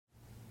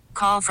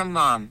call from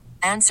mom.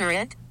 Answer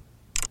it.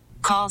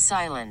 Call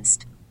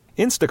silenced.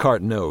 Instacart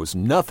knows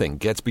nothing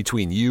gets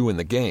between you and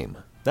the game.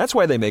 That's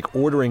why they make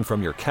ordering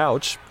from your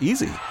couch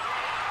easy.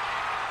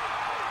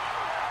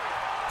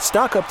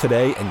 Stock up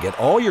today and get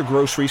all your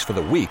groceries for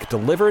the week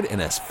delivered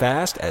in as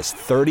fast as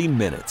 30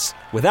 minutes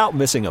without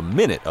missing a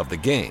minute of the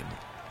game.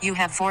 You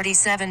have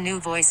 47 new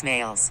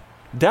voicemails.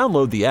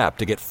 Download the app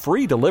to get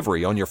free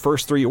delivery on your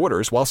first 3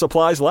 orders while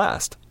supplies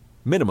last.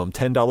 Minimum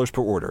 $10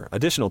 per order.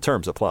 Additional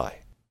terms apply.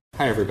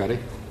 Hi, everybody.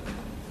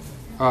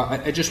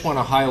 I just want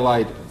to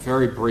highlight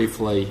very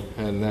briefly,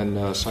 and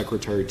then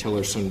Secretary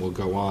Tillerson will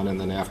go on, and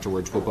then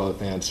afterwards we'll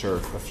both answer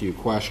a few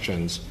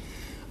questions.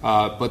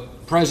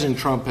 But President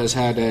Trump has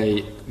had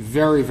a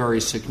very,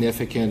 very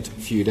significant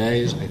few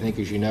days. I think,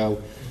 as you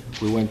know,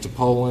 we went to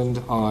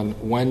Poland on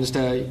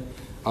Wednesday.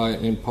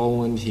 In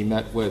Poland, he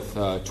met with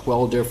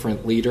 12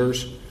 different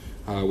leaders.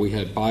 We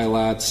had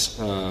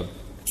bilats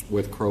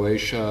with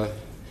Croatia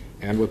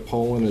and with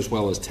Poland, as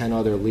well as 10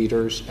 other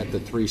leaders at the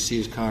Three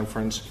Seas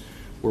Conference,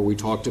 where we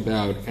talked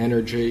about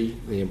energy,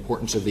 the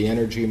importance of the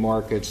energy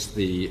markets,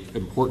 the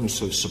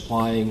importance of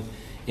supplying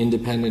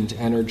independent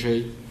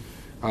energy,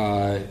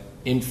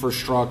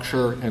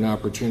 infrastructure and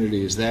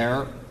opportunities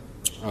there.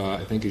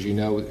 I think, as you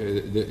know,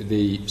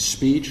 the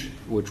speech,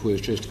 which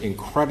was just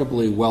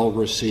incredibly well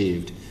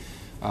received,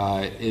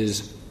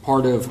 is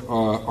part of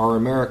our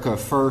America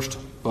First,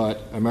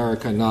 but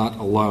America Not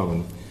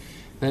Alone.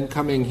 Then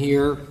coming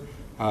here,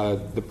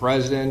 the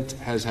President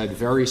has had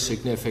very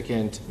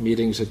significant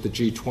meetings at the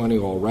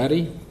G20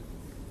 already.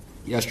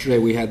 Yesterday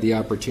we had the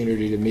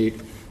opportunity to meet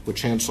with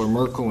Chancellor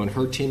Merkel and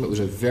her team. It was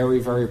a very,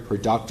 very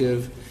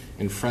productive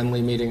and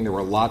friendly meeting. There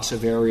were lots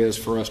of areas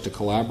for us to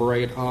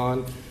collaborate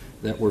on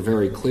that were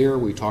very clear.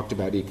 We talked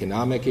about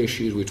economic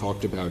issues. We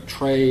talked about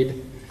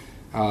trade.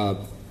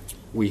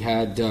 We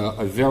had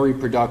a very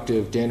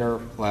productive dinner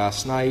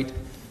last night.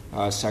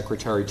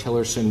 Secretary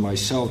Tillerson,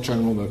 myself,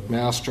 General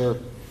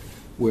McMaster,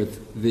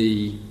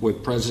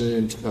 with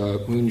President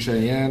Moon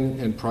Jae-in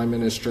and Prime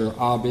Minister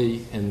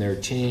Abe and their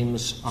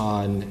teams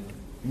on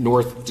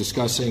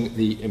discussing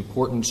the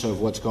importance of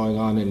what's going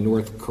on in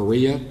North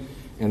Korea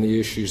and the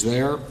issues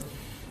there.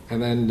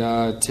 And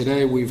then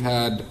today we've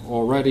had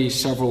already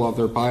several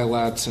other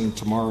bilats, and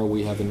tomorrow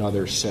we have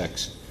another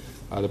 6.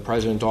 The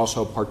President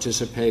also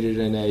participated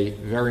in a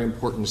very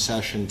important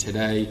session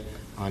today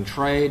on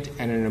trade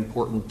and an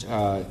important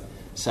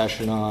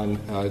session on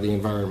the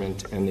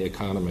environment and the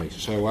economy.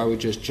 So I would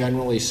just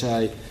generally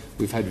say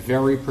we've had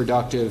very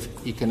productive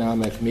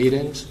economic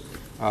meetings.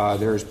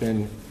 There's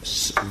been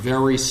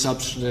very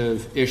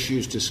substantive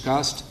issues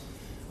discussed.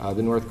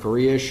 The North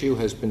Korea issue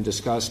has been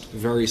discussed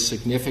very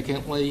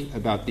significantly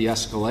about the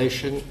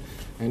escalation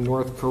in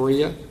North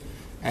Korea.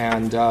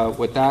 And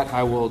with that,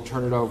 I will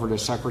turn it over to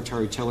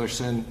Secretary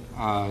Tillerson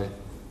to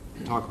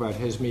talk about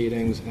his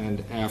meetings,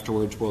 and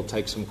afterwards we'll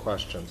take some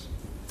questions.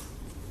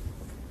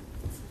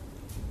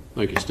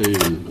 Thank you, Steve,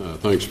 and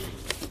thanks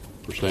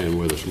for staying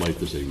with us late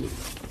this evening.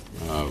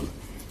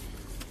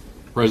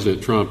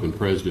 President Trump and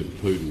President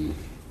Putin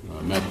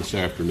met this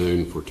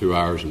afternoon for 2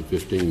 hours and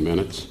 15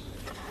 minutes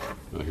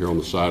here on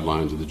the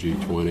sidelines of the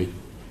G20.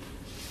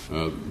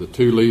 The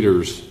two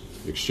leaders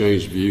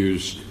exchanged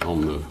views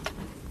on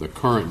the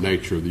current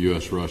nature of the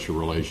U.S.-Russia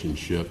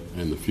relationship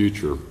and the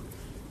future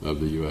of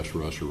the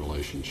U.S.-Russia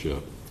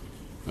relationship.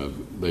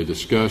 They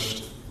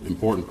discussed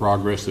important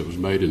progress that was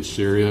made in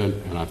Syria,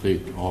 and I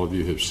think all of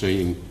you have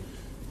seen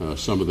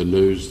some of the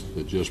news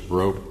that just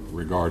broke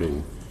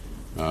regarding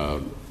a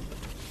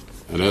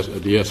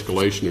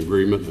de-escalation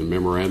agreement and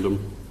memorandum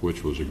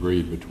which was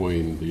agreed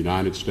between the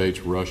United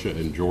States, Russia,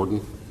 and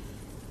Jordan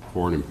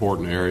for an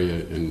important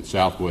area in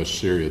southwest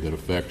Syria that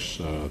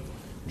affects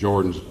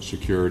Jordan's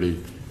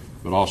security,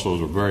 but also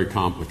is a very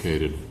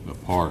complicated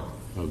part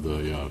of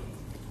the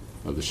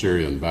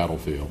Syrian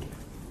battlefield.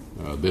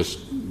 This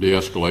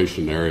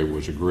de-escalation area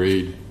was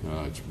agreed.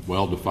 It's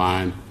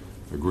well-defined.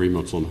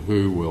 Agreements on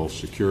who will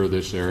secure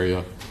this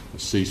area. A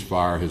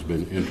ceasefire has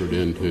been entered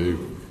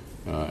into.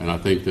 And I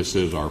think this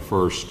is our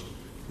first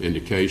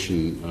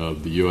indication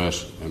of the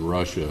U.S. and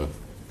Russia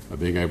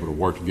being able to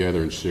work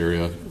together in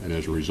Syria. And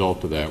as a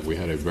result of that, we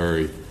had a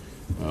very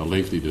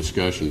lengthy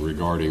discussion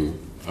regarding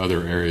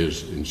other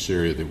areas in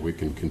Syria that we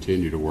can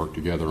continue to work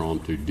together on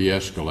to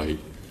de-escalate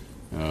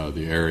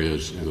the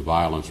areas and the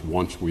violence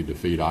once we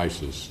defeat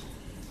ISIS,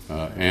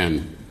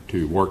 and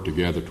to work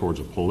together towards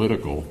a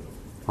political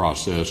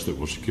process that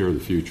will secure the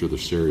future of the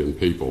Syrian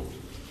people.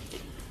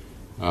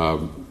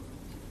 As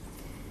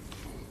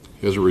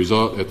a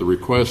result, at the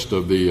request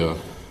of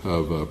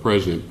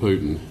President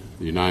Putin,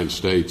 the United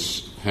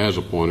States has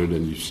appointed,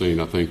 and you've seen,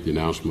 I think, the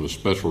announcement, a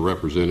special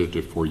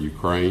representative for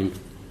Ukraine,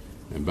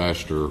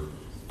 Ambassador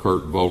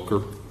Kurt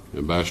Volker.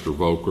 Ambassador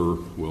Volker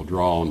will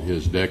draw on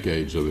his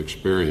decades of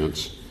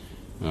experience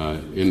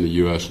in the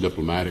U.S.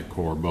 diplomatic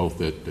corps, both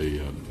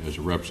as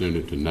a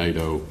representative to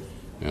NATO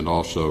and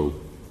also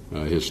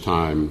his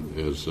time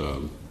as a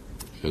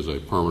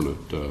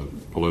permanent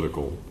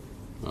political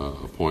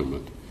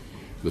appointment.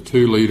 The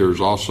two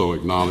leaders also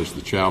acknowledged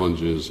the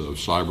challenges of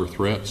cyber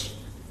threats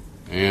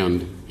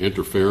and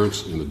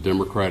interference in the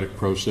democratic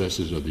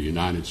processes of the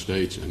United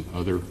States and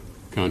other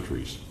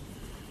countries,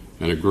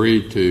 and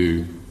agreed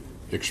to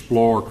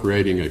explore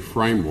creating a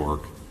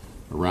framework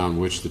around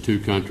which the two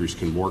countries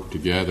can work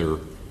together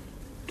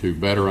to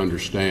better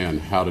understand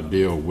how to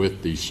deal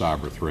with these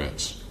cyber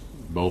threats,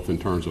 both in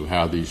terms of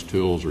how these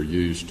tools are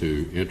used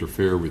to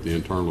interfere with the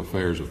internal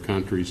affairs of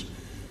countries,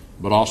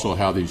 but also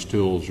how these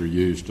tools are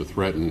used to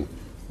threaten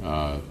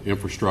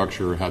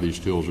infrastructure, how these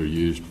tools are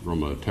used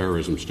from a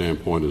terrorism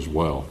standpoint as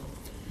well.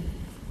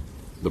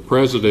 The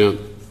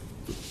President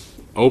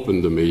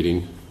opened the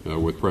meeting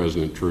with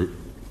President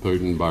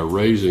Putin by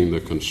raising the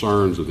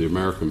concerns of the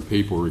American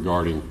people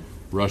regarding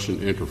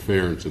Russian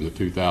interference in the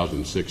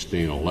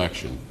 2016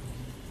 election.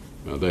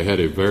 They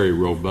had a very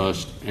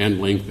robust and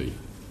lengthy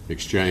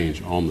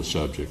exchange on the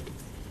subject.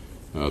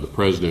 The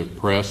President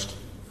pressed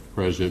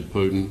President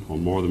Putin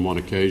on more than one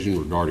occasion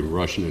regarding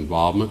Russian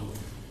involvement.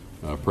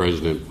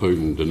 President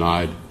Putin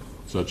denied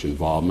such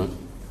involvement,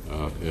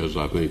 as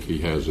I think he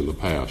has in the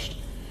past.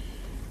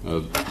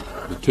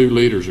 The two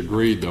leaders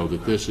agreed, though,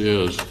 that this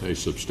is a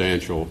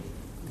substantial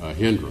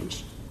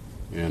hindrance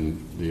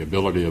in the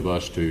ability of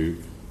us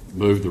to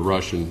move the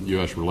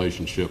Russian-U.S.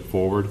 relationship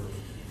forward,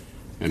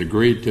 and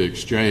agreed to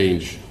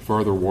exchange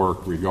further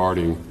work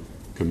regarding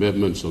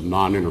commitments of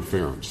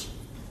non-interference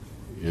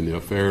in the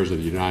affairs of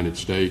the United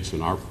States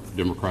and our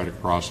democratic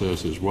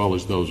process, as well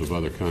as those of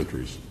other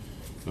countries.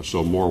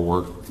 So more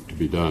work to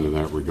be done in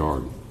that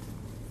regard.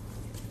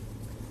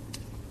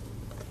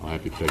 I'm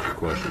happy to take your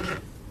questions.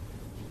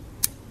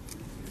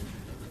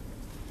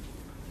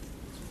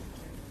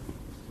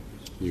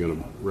 You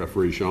going to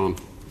referee, Sean?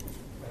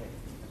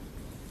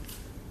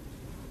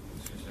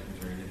 Mr.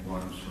 Secretary, Nick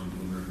Waters from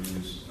Bloomberg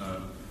News.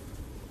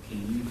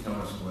 Can you tell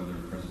us whether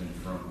President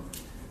Trump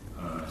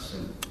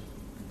said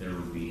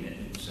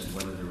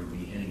whether there would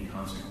be any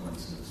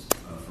consequences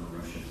for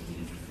Russia to the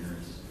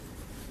interference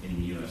in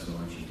the U.S.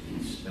 election? Can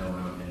you spell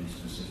out any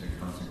specific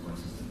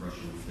consequences that Russia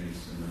would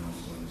face, and then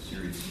also in the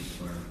Syria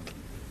ceasefire?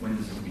 When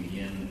does it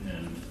begin,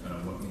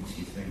 and what makes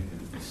you think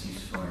that the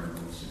ceasefire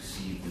will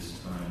succeed this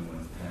time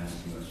when past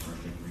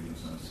U.S.-Russia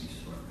agreements on a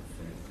ceasefire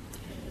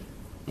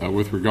fail?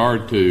 With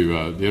regard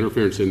to the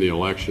interference in the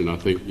election, I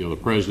think the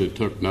President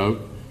took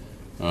note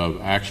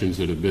of actions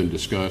that have been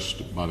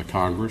discussed by the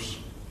Congress,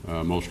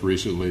 most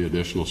recently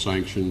additional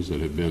sanctions that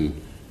have been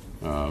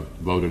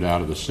voted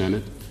out of the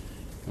Senate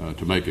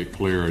to make it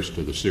clear as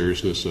to the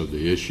seriousness of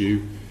the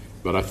issue.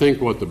 But I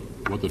think what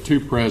the two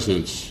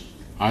presidents,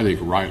 I think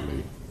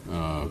rightly,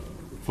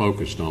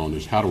 focused on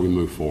is how do we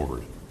move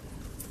forward?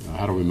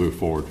 How do we move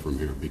forward from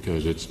here?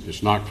 Because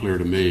it's not clear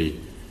to me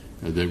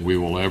that we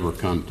will ever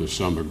come to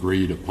some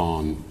agreed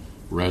upon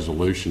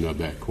resolution of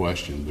that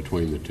question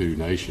between the two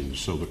nations.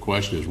 So the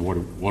question is, what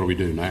do we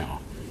do now?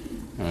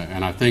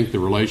 And I think the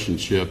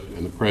relationship,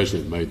 and the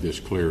President made this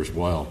clear as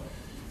well,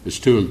 is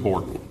too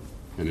important.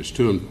 And it's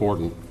too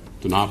important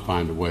to not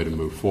find a way to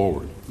move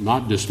forward,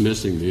 not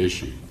dismissing the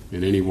issue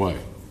in any way.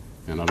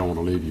 And I don't want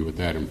to leave you with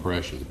that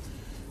impression.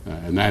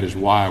 And that is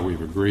why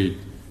we've agreed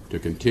to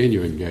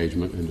continue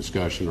engagement and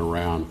discussion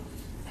around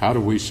how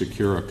do we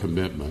secure a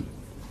commitment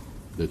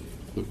that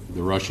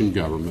the Russian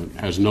government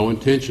has no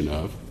intention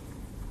of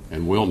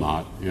and will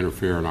not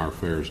interfere in our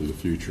affairs in the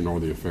future, nor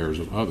the affairs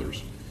of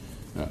others.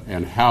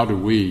 And how do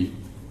we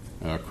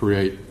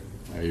create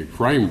a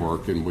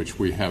framework in which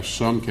we have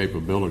some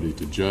capability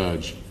to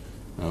judge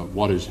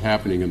what is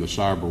happening in the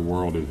cyber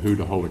world and who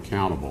to hold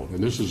accountable.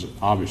 And this is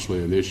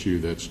obviously an issue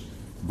that's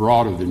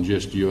broader than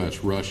just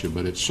U.S.-Russia,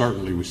 but it's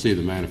certainly, we see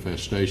the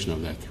manifestation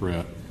of that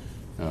threat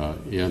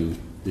in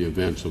the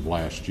events of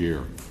last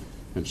year.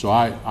 And so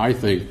I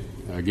think,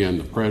 again,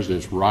 the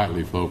President's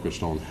rightly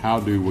focused on how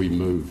do we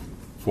move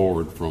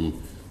forward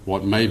from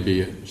what may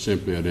be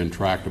simply an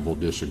intractable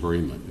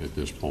disagreement at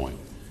this point.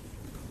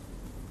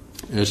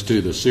 As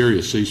to the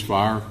Syria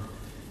ceasefire,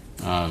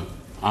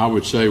 I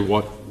would say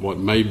what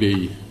may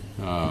be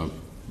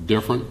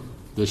different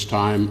this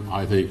time,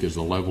 I think, is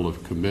the level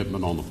of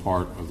commitment on the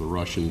part of the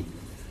Russian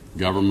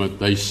government.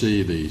 They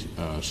see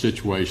the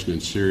situation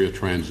in Syria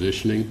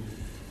transitioning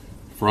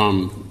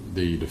from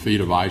the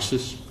defeat of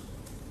ISIS,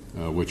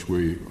 which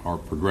we are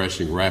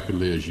progressing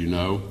rapidly, as you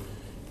know.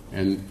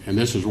 And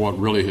this is what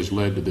really has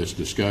led to this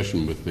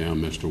discussion with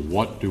them as to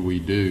what do we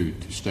do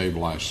to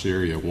stabilize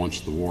Syria once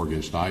the war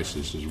against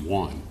ISIS is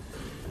won.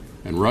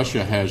 And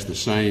Russia has the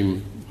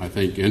same, I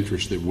think,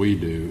 interest that we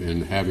do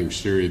in having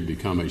Syria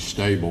become a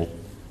stable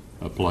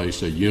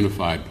place, a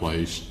unified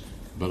place,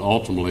 but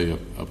ultimately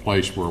a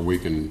place where we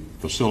can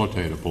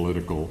facilitate a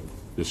political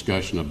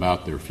discussion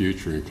about their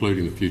future,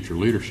 including the future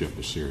leadership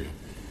of Syria.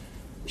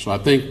 So I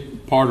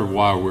think part of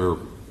why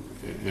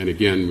and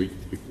again,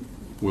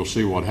 we'll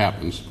see what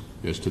happens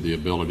as to the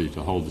ability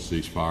to hold the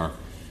ceasefire,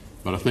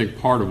 but I think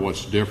part of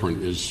what's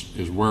different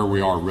is where we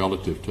are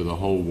relative to the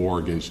whole war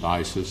against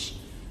ISIS,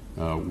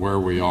 where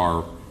we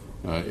are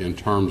in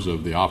terms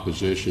of the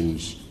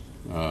opposition's,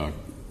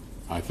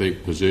 I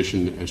think,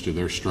 position as to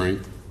their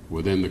strength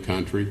within the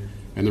country,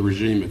 and the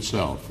regime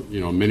itself.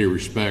 In many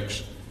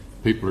respects,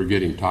 people are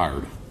getting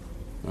tired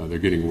they're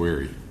getting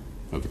weary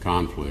of the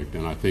conflict.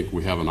 And I think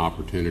we have an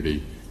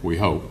opportunity, we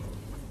hope,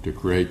 to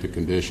create the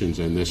conditions.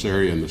 And this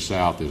area in the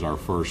South is our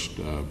first,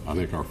 I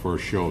think, our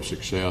first show of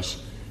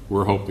success.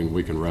 We're hoping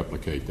we can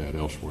replicate that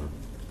elsewhere.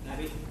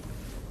 Abby?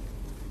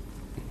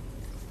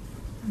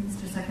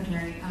 Mr.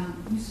 Secretary,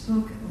 you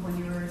spoke when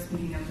you were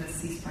speaking of the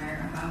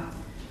ceasefire about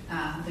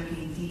there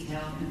being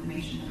detailed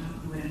information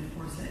about who would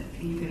enforce it.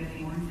 Can you give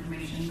any more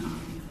information on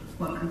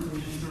what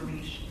conclusions were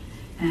reached?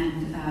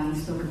 And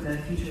you spoke of the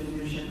future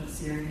leadership of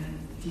Syria.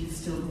 Do you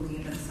still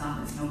believe that Assad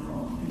has no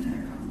role in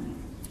their government?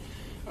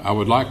 I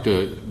would like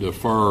to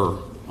defer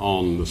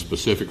on the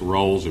specific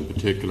roles, in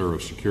particular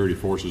of security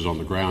forces on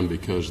the ground,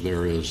 because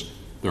there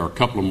are a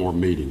couple of more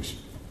meetings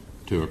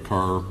to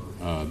occur.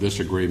 This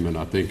agreement,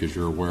 I think, as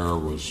you're aware,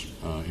 was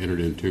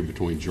entered into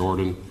between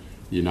Jordan,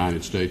 the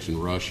United States,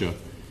 and Russia,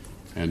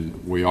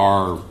 and we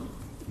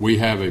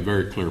have a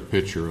very clear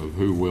picture of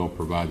who will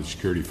provide the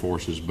security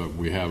forces, but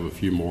we have a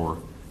few more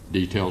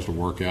details to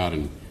work out,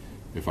 and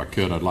if I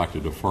could, I'd like to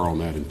defer on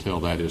that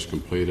until that is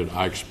completed.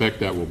 I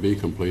expect that will be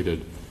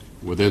completed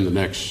within the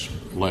next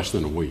less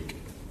than a week.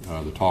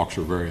 The talks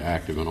are very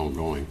active and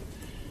ongoing.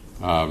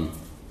 And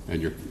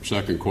your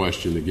second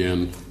question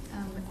again?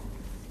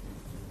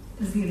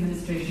 Does the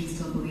administration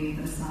still believe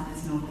that Assad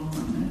has no role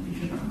in the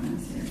future government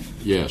of Syria?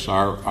 Yes,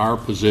 our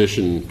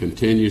position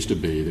continues to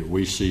be that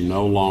we see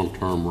no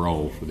long-term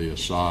role for the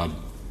Assad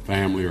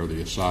family or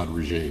the Assad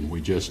regime.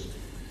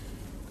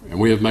 And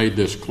we have made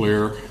this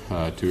clear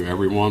to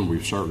everyone.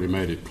 We've certainly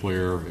made it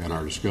clear in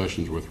our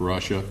discussions with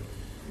Russia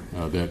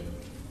that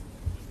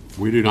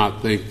we do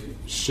not think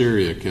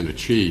Syria can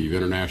achieve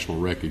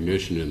international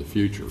recognition in the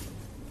future,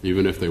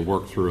 even if they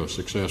work through a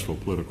successful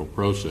political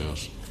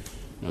process.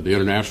 The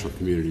international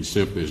community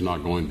simply is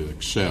not going to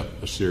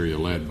accept a Syria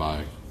led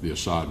by the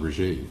Assad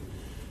regime.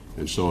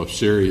 And so if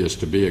Syria is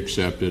to be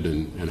accepted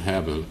and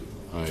have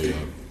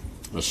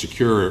a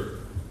secure,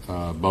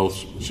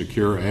 both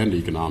secure and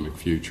economic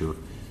future,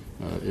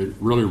 it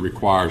really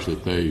requires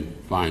that they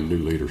find new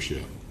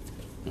leadership.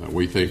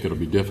 We think it'll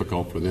be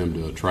difficult for them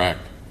to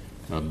attract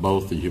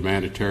both the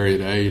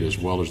humanitarian aid as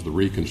well as the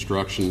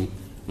reconstruction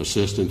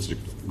assistance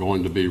that's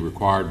going to be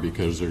required,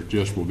 because there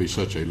just will be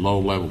such a low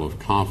level of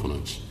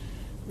confidence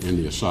in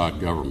the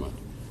Assad government.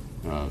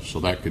 So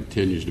that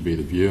continues to be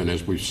the view. And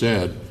as we've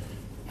said,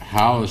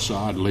 how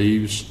Assad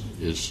leaves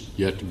is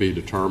yet to be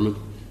determined,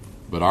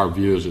 but our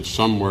view is that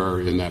somewhere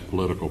in that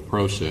political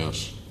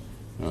process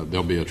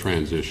there'll be a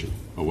transition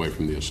away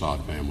from the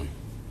Assad family.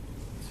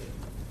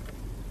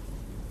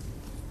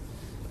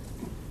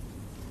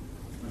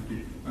 Thank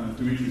you.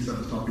 Dimitri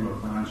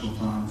Sevastopoulos, Financial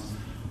Times.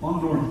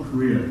 On North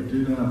Korea,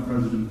 did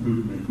President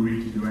Putin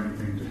agree to do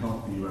anything to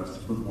help the U.S. to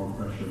put more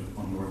pressure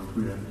on North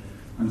Korea?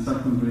 And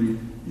secondly,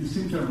 you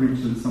seem to have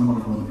reached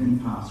somewhat of an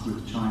impasse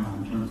with China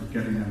in terms of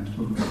getting them to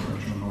put more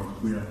pressure on North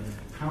Korea.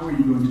 How are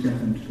you going to get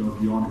them to go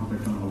beyond what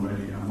they've done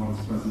already? And what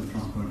is President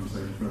Trump going to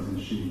say to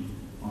President Xi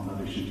on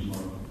that issue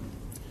tomorrow?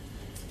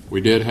 We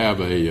did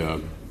have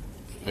a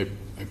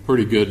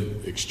pretty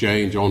good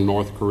exchange on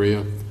North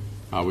Korea.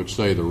 I would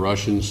say the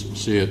Russians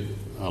see it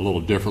a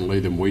little differently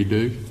than we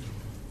do.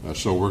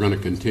 So we're going to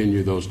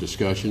continue those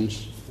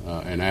discussions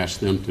and ask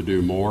them to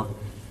do more.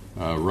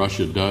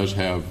 Russia does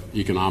have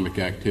economic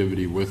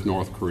activity with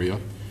North Korea,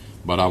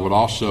 but I would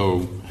also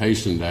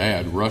hasten to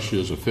add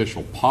Russia's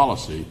official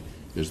policy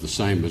is the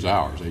same as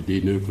ours, a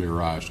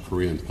denuclearized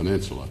Korean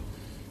peninsula.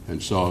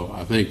 And so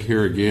I think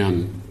here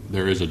again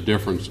there is a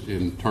difference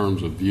in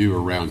terms of view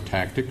around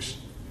tactics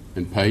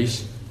and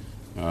pace,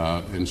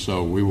 and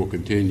so we will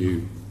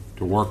continue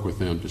to work with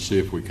them to see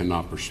if we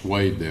cannot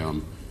persuade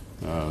them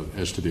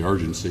as to the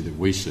urgency that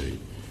we see.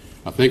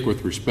 I think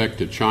with respect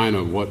to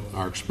China, what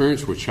our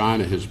experience with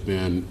China has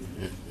been,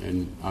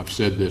 and I've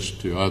said this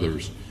to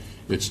others,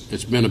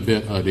 it's been a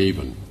bit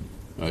uneven.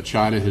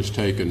 China has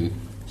taken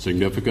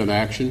significant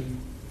action,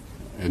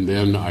 and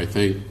then I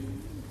think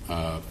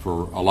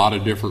for a lot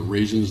of different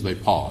reasons they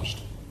paused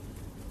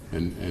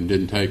and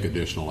didn't take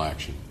additional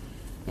action.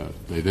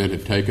 They then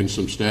have taken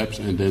some steps,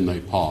 and then they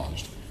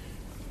paused.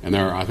 And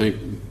I think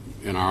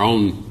in our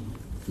own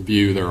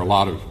view, there are a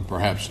lot of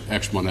perhaps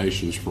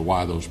explanations for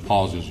why those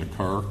pauses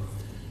occur.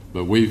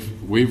 But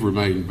we've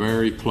remained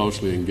very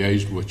closely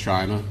engaged with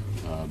China,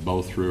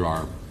 both through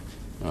our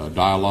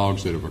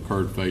dialogues that have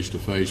occurred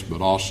face-to-face,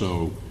 but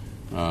also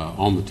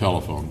on the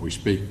telephone. We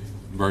speak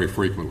very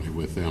frequently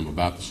with them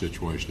about the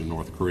situation in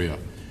North Korea.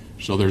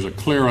 So there's a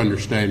clear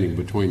understanding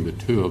between the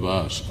two of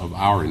us of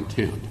our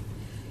intent.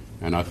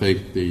 And I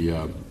think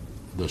the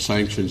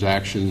sanctions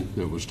action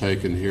that was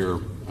taken here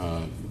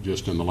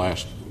just in the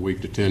last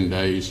week to 10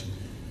 days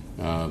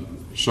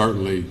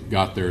certainly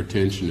got their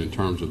attention in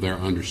terms of their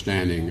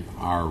understanding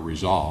our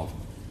resolve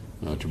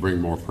to bring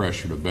more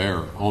pressure to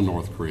bear on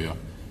North Korea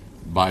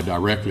by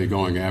directly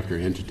going after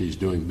entities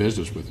doing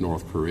business with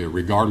North Korea,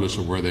 regardless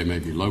of where they may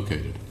be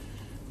located.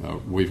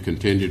 We've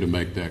continued to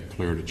make that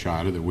clear to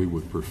China that we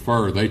would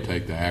prefer they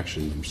take the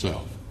action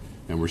themselves,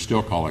 and we're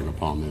still calling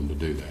upon them to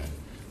do that.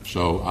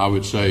 So I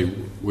would say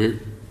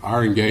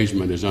our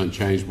engagement is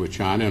unchanged with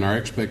China, and our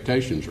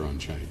expectations are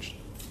unchanged.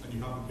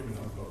 you haven't given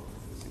up hope?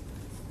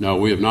 No,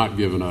 we have not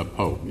given up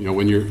hope. You know,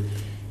 when you're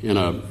in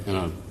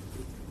a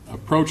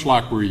approach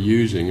like we're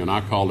using, and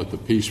I call it the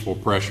peaceful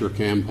pressure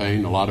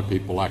campaign. A lot of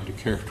people like to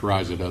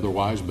characterize it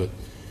otherwise, but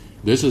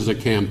this is a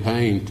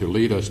campaign to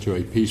lead us to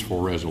a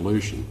peaceful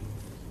resolution.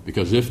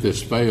 Because if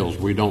this fails,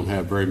 we don't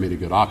have very many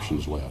good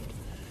options left.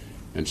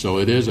 And so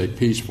it is a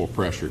peaceful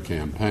pressure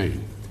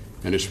campaign.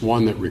 And it's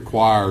one that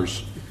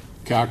requires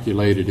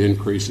calculated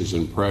increases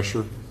in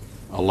pressure,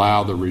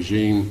 allow the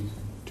regime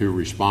to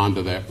respond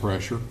to that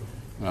pressure,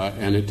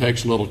 and it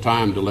takes a little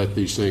time to let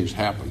these things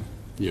happen.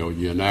 You know,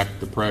 you enact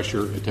the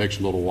pressure, it takes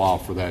a little while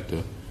for that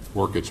to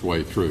work its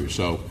way through.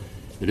 So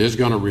it is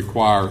going to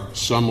require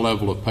some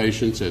level of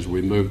patience as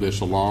we move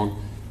this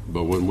along,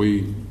 but when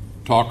we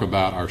talk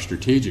about our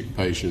strategic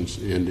patience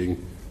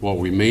ending, what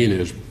we mean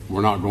is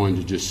we're not going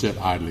to just sit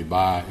idly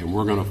by, and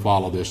we're going to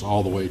follow this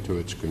all the way to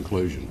its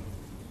conclusion.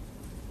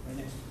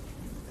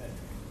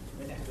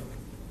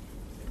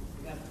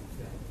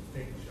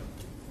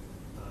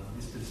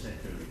 Mr.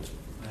 Secretary,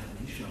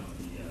 an issue on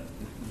you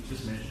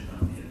just mentioned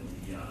on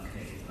the ERK.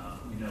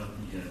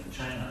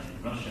 China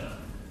and Russia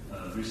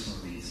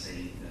recently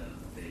said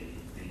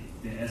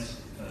they asked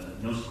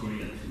North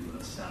Korea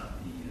to stop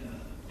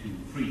to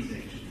freeze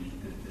actually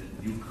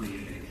the nuclear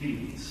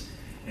activities,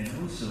 and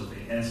also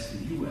they asked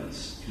the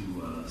U.S.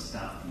 to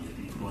stop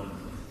the deployment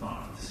of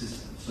THAAD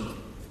system. So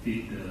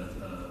did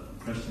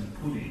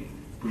President Putin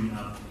bring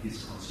up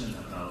his concern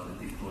about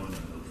the deployment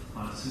of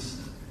THAAD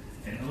system?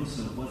 And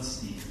also, what's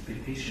the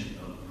expectation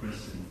of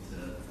President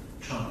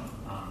Trump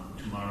on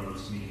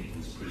tomorrow's meeting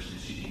with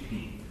President Xi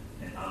Jinping,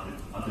 and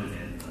other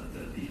than the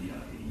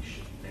DDRK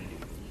issue? Thank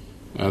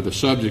you. The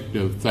subject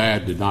of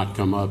THAAD did not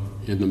come up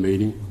in the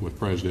meeting with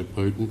President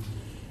Putin.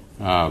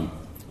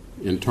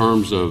 In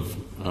terms of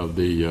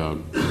the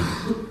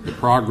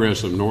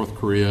progress of North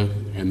Korea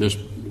and this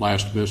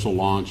last missile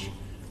launch,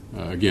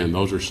 again,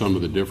 those are some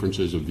of the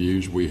differences of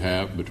views we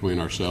have between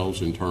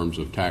ourselves in terms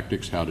of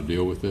tactics, how to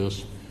deal with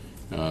this.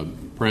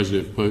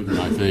 President Putin,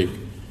 I think,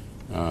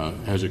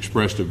 has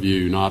expressed a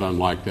view not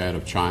unlike that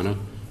of China,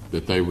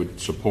 that they would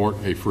support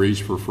a freeze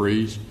for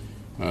freeze.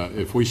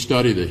 If we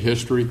study the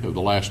history of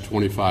the last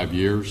 25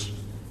 years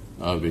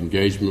of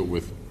engagement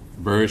with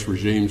various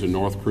regimes in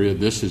North Korea,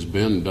 this has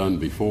been done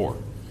before.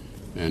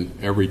 And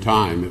every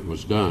time it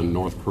was done,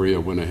 North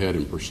Korea went ahead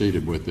and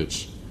proceeded with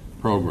its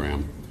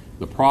program.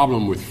 The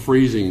problem with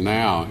freezing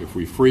now, if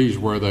we freeze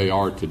where they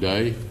are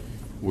today,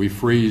 we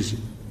freeze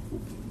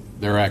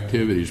their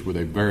activities with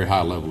a very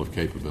high level of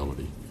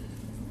capability.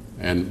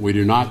 And we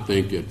do not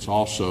think it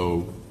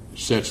also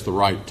sets the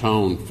right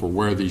tone for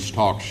where these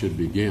talks should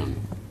begin.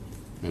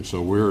 And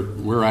so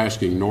we're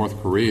asking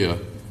North Korea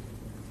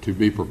to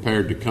be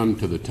prepared to come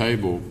to the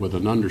table with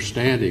an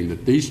understanding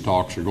that these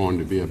talks are going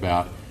to be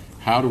about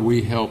how do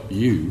we help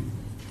you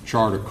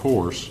chart a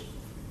course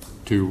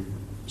to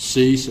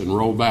cease and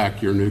roll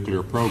back your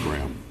nuclear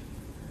program.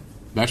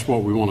 That's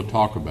what we want to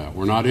talk about.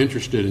 We're not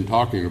interested in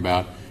talking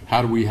about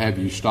how do we have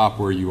you stop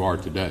where you are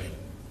today,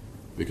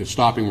 because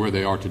stopping where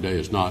they are today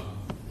is not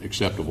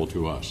acceptable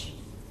to us.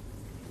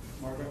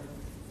 Margaret?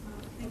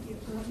 Thank you.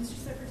 Mr.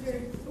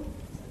 Secretary,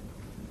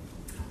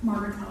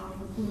 Margaret Howell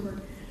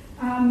from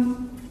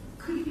Bloomberg.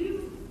 Could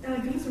you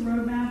give us a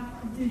roadmap?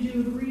 Did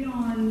you agree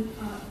on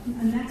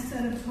a next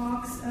set of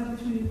talks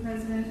between the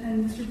President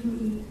and Mr.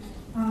 Putin?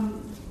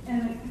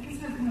 And I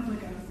guess I have kind of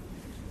like a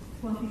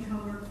fluffy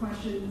color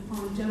question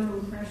on general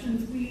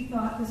impressions. We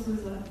thought this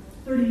was a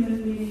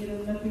 30-minute meeting. It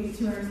ended up being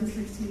 2 hours and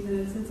 16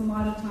 minutes. It's a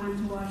lot of time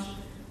to watch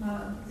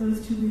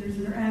those two leaders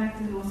interact,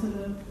 and also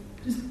to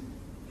just,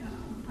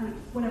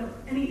 whatever,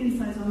 any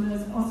insights on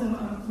this. Also,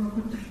 real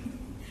quickly,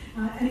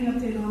 any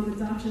update on the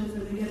Dachas?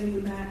 Are they getting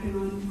them back, and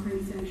on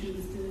Ukraine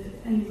sanctions?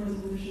 Any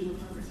resolution or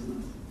progress on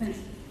those? Thanks.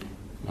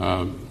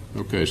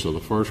 Okay, so the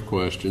first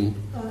question.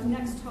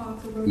 Next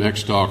talks.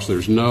 Next talks.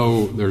 There's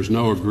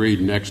no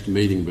agreed next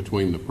meeting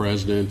between the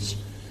presidents.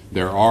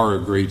 There are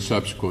agreed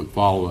subsequent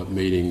follow-up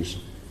meetings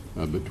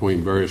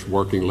between various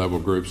working level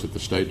groups at the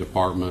State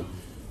Department.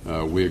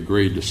 We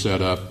agreed to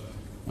set up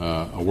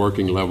a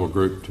working level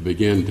group to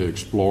begin to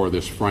explore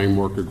this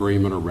framework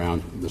agreement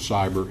around the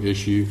cyber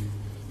issue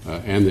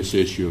and this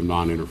issue of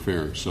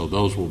non-interference. So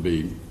those will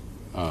be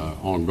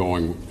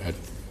ongoing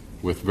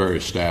with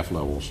various staff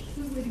levels.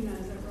 Who's leading that?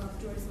 Is that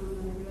Rob Joyce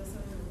on the U.S.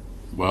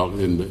 side? Well,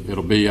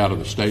 it'll be out of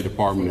the State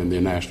Department and the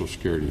National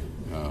Security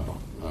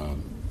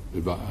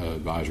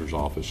Advisor's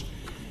Office.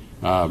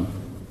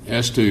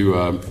 As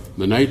to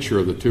the nature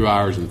of the 2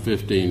 hours and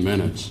 15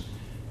 minutes,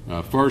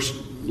 first,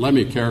 let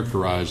me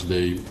characterize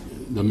the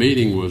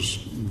meeting was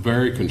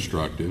very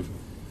constructive.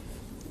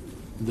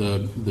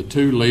 The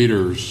two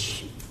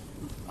leaders,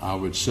 I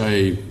would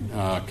say,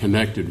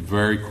 connected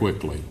very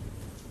quickly.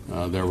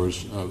 There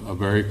was a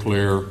very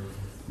clear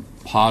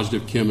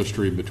positive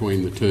chemistry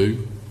between the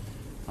two.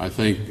 I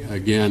think,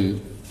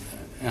 again,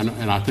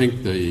 and I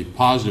think the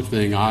positive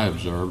thing I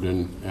observed,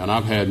 and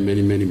I've had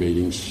many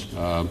meetings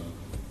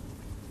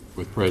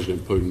with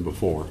President Putin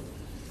before,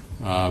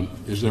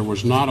 is there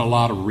was not a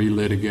lot of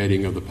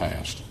relitigating of the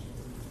past.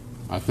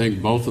 I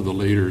think both of the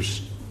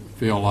leaders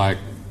feel like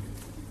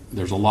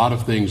there's a lot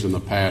of things in the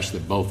past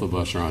that both of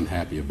us are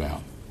unhappy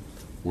about.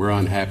 We're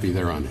unhappy,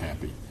 they're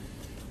unhappy.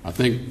 I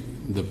think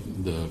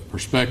the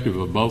perspective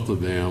of both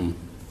of them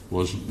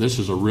was this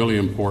is a really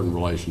important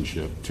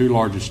relationship. Two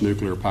largest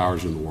nuclear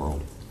powers in the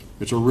world.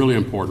 It's a really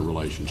important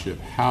relationship.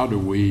 How do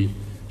we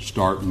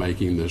start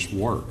making this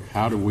work?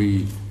 How do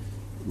we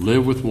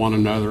live with one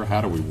another?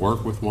 How do we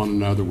work with one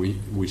another?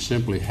 We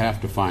simply have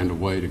to find a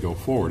way to go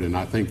forward. And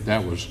I think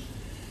that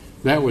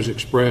was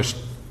expressed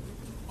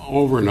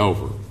over and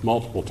over,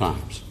 multiple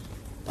times,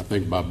 I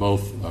think by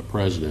both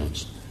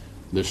presidents,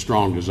 this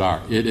strong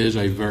desire. It is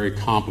a very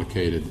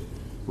complicated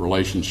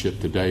relationship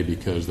today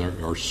because there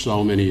are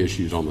so many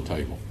issues on the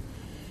table.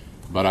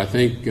 But I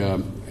think,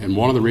 and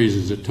one of the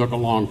reasons it took a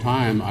long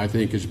time, I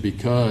think, is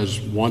because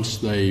once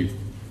they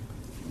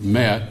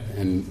met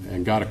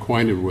and got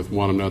acquainted with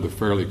one another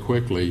fairly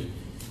quickly,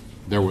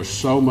 there was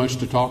so much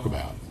to talk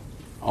about.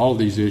 All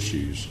these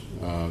issues,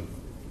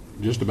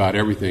 just about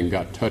everything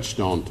got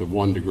touched on to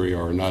one degree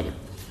or another.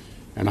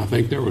 And I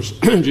think there was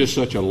just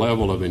such a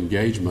level of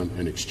engagement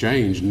and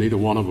exchange, neither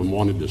one of them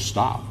wanted to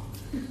stop.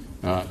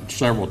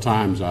 Several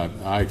times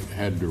I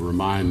had to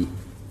remind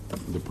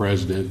the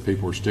president,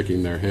 people were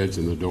sticking their heads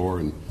in the door,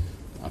 and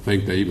I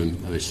think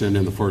they sent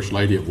in the First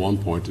Lady at one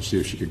point to see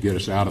if she could get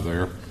us out of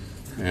there,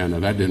 and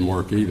that didn't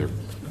work either.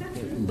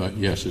 But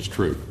yes, it's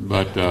true.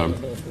 But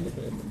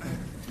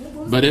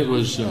it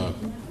was,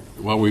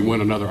 well, we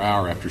went another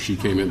hour after she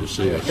came in to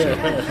see us,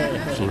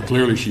 so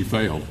clearly she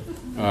failed.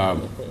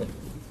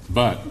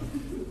 But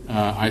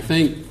I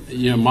think,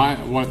 you know,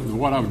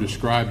 what I would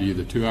describe to you,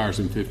 the 2 hours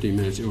and 15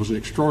 minutes, it was an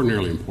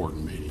extraordinarily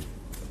important meeting.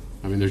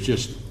 I mean,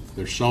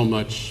 there's so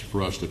much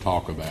for us to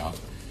talk about,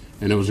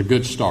 and it was a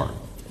good start.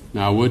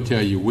 Now, I would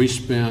tell you, we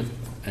spent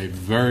a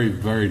very,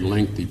 very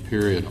lengthy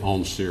period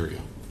on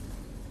Syria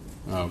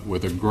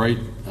with a great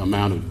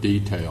amount of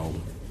detail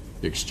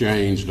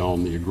exchanged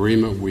on the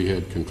agreement we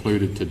had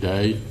concluded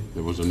today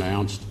that was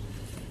announced,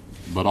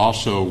 but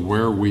also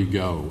where we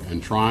go,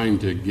 and trying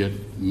to get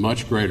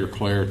much greater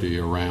clarity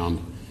around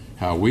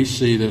how we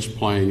see this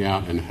playing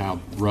out and how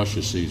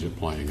Russia sees it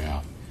playing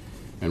out.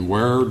 And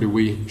where do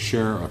we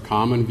share a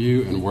common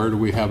view and where do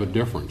we have a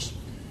difference?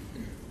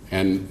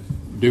 And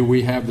do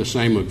we have the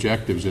same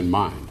objectives in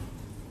mind?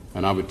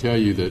 And I would tell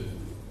you that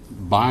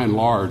by and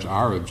large,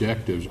 our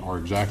objectives are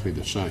exactly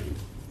the same.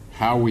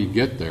 How we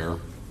get there,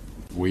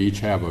 we each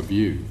have a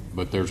view,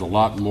 but there's a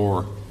lot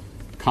more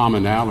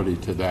commonality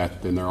to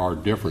that than there are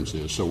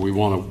differences. So we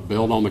want to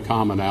build on the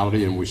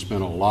commonality, and we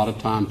spend a lot of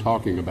time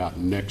talking about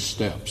next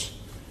steps.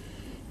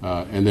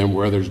 And then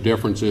where there's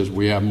differences,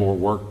 we have more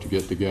work to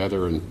get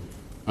together and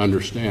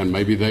understand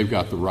maybe they've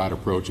got the right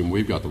approach and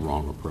we've got the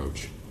wrong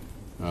approach.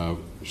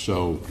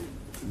 So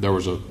there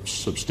was a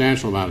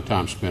substantial amount of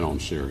time spent on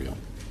Syria,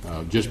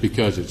 just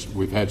because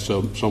we've had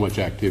so much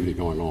activity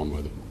going on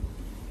with it.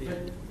 Thank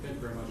you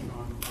very much,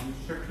 John.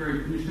 Mr.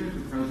 Secretary, can you say that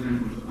the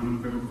President was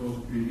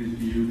unequivocal in his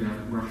view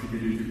that Russia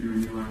did interfere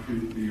in the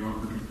election? Did he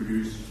offer to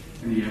produce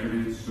any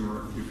evidence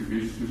or to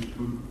convince Mr.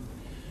 Putin?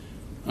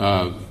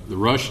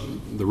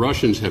 The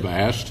Russians have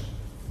asked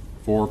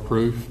for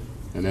proof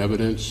and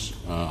evidence.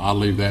 I'll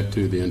leave that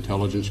to the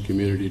intelligence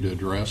community to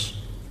address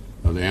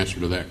the answer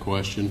to that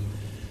question.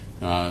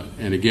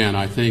 And again,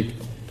 I think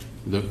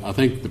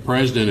the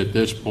president at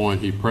this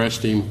point, he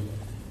pressed him,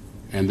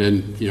 and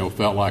then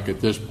felt like at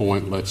this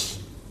point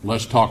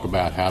let's talk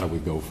about how do we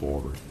go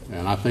forward.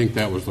 And I think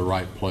that was the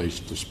right place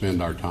to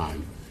spend our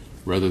time,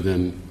 rather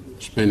than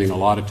spending a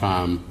lot of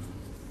time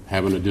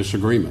having a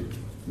disagreement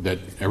that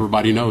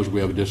everybody knows we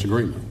have a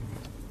disagreement.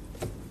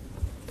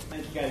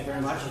 Thank you guys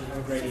very much, and have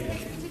a great evening.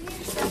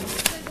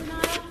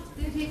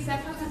 Did he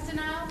accept Trump's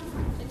denial?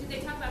 And did they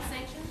talk about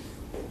sanctions?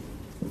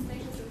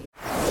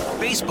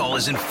 Baseball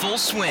is in full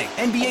swing.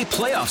 NBA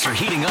playoffs are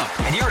heating up,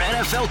 and your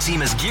NFL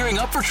team is gearing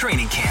up for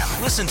training camp.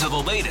 Listen to the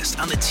latest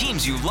on the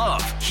teams you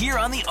love here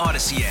on the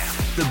Odyssey app.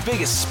 The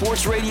biggest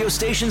sports radio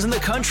stations in the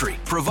country,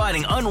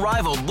 providing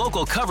unrivaled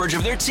local coverage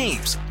of their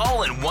teams,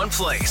 all in one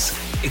place.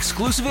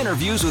 Exclusive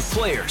interviews with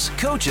players,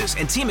 coaches,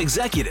 and team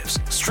executives,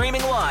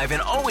 streaming live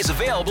and always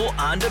available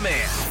on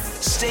demand.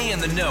 Stay in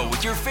the know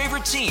with your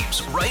favorite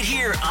teams right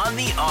here on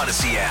the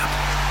Odyssey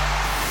app.